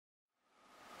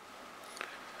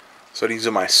So these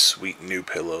are my sweet new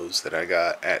pillows that I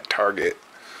got at Target.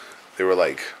 They were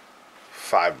like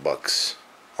 $5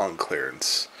 on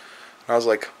clearance. And I was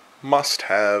like, must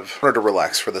have. I wanted to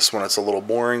relax for this one. It's a little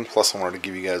boring. Plus I wanted to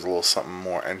give you guys a little something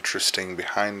more interesting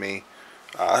behind me.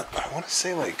 I want to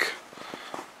say like,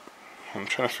 I'm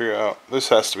trying to figure out, this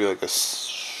has to be like a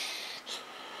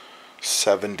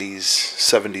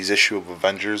 70s issue of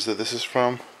Avengers that this is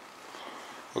from.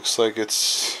 Looks like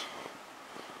it's,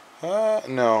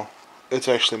 no, it's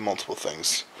actually multiple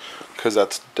things. Because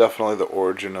that's definitely the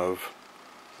origin of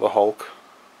the Hulk.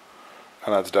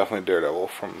 And that's definitely Daredevil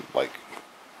from like,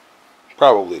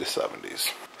 probably the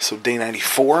 70s. So day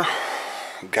 94,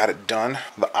 got it done.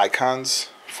 The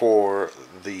icons for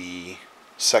the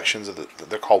sections of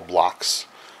they're called blocks.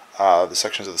 The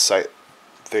sections of the site,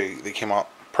 they came out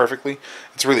perfectly.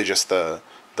 It's really just the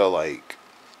like,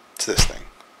 it's this thing.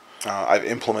 I've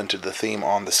implemented the theme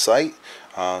on the site.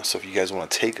 So if you guys want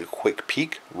to take a quick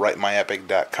peek,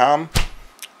 writemyepic.com.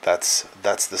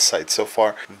 That's the site so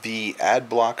far. The ad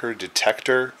blocker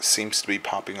detector seems to be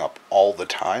popping up all the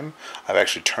time. I've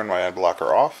actually turned my ad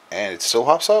blocker off, and it still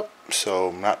pops up. So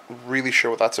I'm not really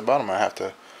sure what that's about. I'm gonna have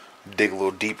to dig a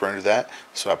little deeper into that.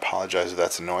 So I apologize if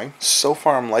that's annoying. So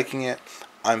far, I'm liking it.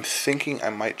 I'm thinking I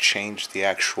might change the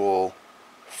actual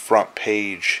front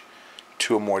page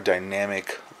to a more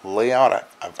dynamic layout.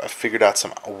 I've figured out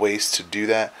some ways to do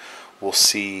that. We'll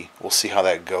see how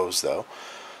that goes though.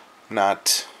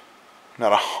 Not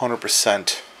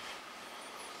 100%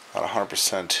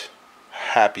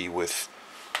 happy with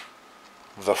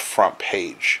the front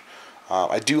page.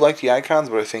 I do like the icons,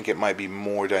 but I think it might be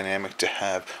more dynamic to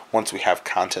have, once we have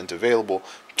content available,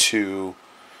 to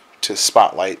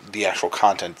spotlight the actual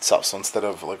content itself. So instead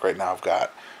of like right now I've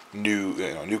got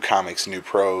new comics, new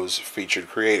prose, featured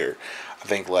creator, I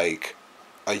think like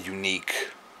a unique,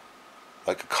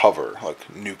 like a cover,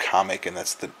 like new comic, and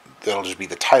that'll just be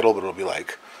the title, but it'll be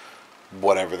like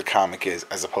whatever the comic is,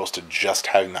 as opposed to just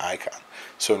having the icon.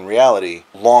 So in reality,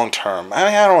 long term,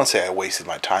 I don't want to say I wasted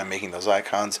my time making those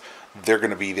icons. They're going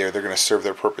to be there. They're going to serve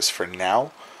their purpose for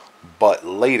now, but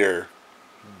later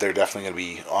they're definitely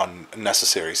going to be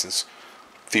unnecessary, since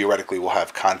theoretically we'll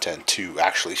have content to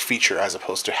actually feature as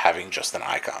opposed to having just an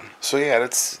icon. So yeah,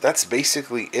 that's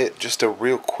basically it. Just a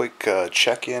real quick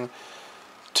check-in.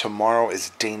 Tomorrow is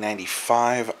day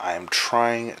 95. I'm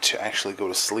trying to actually go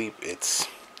to sleep.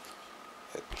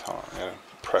 Hold on, I gotta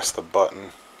press the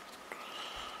button.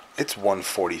 It's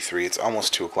 1:43. It's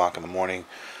almost 2 o'clock in the morning.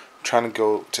 I'm trying to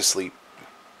go to sleep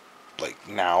like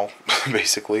now,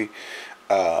 basically,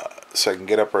 so I can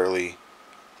get up early.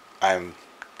 I'm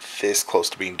this close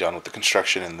to being done with the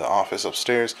construction in the office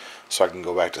upstairs, so I can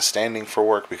go back to standing for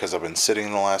work, because I've been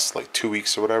sitting the last like 2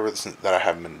 weeks or whatever that I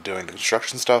haven't been doing the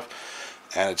construction stuff,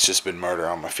 and it's just been murder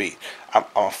on my feet. I'm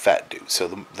a fat dude,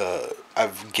 so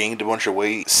I've gained a bunch of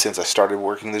weight since I started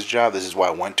working this job. This is why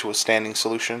I went to a standing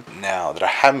solution. Now that I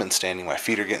haven't been standing, my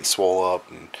feet are getting swole up,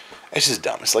 and it's just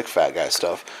dumb. It's like fat guy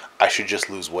stuff. I should just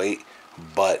lose weight,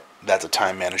 but that's a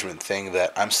time management thing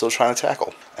that I'm still trying to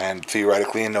tackle. And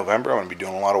theoretically in November, I'm going to be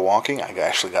doing a lot of walking. I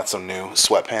actually got some new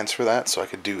sweatpants for that, so I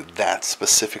could do that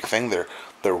specific thing.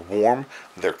 They're warm,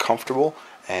 they're comfortable,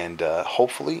 and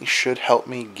hopefully should help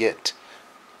me get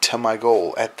to my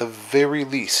goal. At the very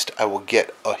least, I will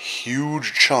get a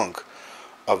huge chunk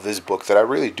of this book that I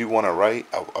really do want to write.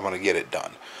 I'm going to get it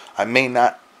done. I may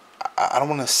not. I don't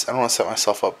want to set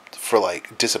myself up for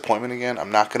like disappointment again.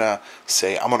 I'm not gonna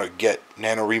say I'm gonna get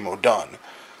NaNoWriMo done.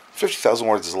 50,000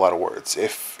 words is a lot of words.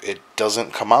 If it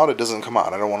doesn't come out, it doesn't come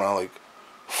out. I don't want to like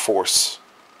force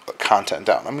content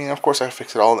down. I mean, of course, I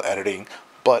fix it all in the editing,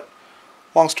 but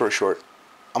long story short,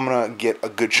 I'm gonna get a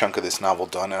good chunk of this novel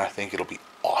done, and I think it'll be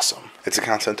awesome. It's a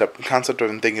concept I've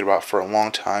been thinking about for a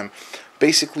long time.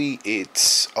 Basically,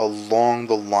 it's along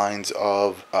the lines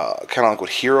of kind of like what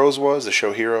Heroes was, the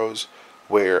show Heroes,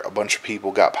 where a bunch of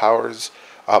people got powers,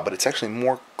 but it's actually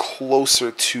more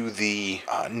closer to the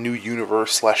New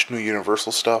Universe / New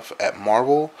Universal stuff at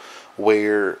Marvel,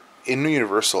 where in New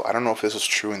Universal, I don't know if this was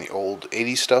true in the old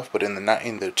 80s stuff, but in the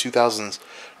 2000s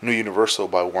New Universal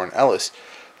by Warren Ellis,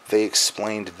 they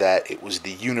explained that it was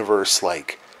the universe,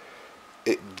 like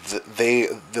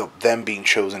them being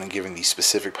chosen and given these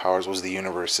specific powers was the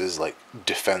universe's like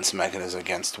defense mechanism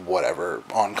against whatever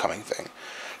oncoming thing.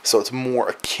 So it's more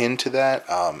akin to that,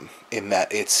 in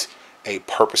that it's a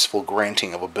purposeful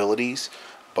granting of abilities.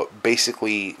 But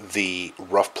basically, the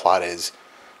rough plot is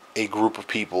a group of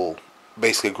people,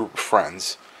 basically a group of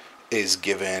friends, is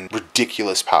given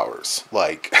ridiculous powers,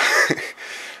 like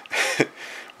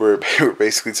we're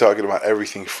basically talking about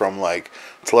everything from like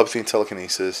telepathy and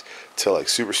telekinesis to like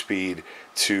super speed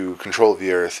to control of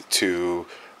the earth to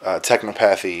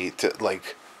technopathy to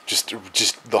like just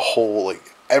the whole,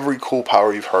 like every cool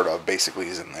power you've heard of basically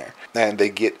is in there. And they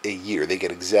get a year. They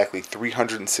get exactly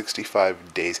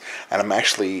 365 days. And I'm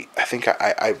actually, I think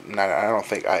I don't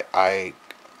think I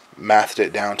mathed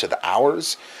it down to the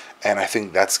hours, and I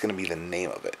think that's going to be the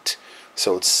name of it.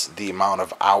 So it's the amount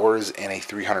of hours in a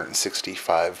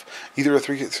 365, either a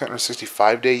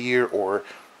 365 day year or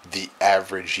the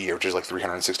average year, which is like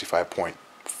 365.4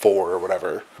 or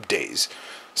whatever days.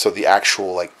 So the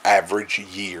actual like average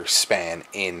year span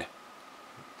in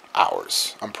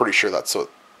hours. I'm pretty sure that's what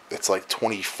it's like,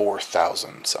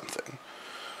 24,000 something.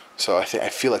 So I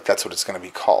feel like that's what it's going to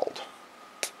be called.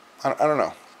 I don't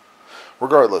know.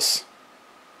 Regardless,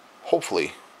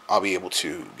 hopefully I'll be able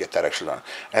to get that extra done.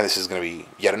 And this is going to be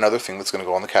yet another thing that's going to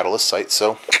go on the Catalyst site.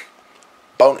 So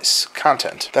bonus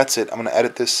content. That's it. I'm going to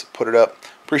edit this, put it up.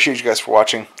 Appreciate you guys for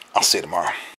watching. I'll see you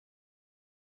tomorrow.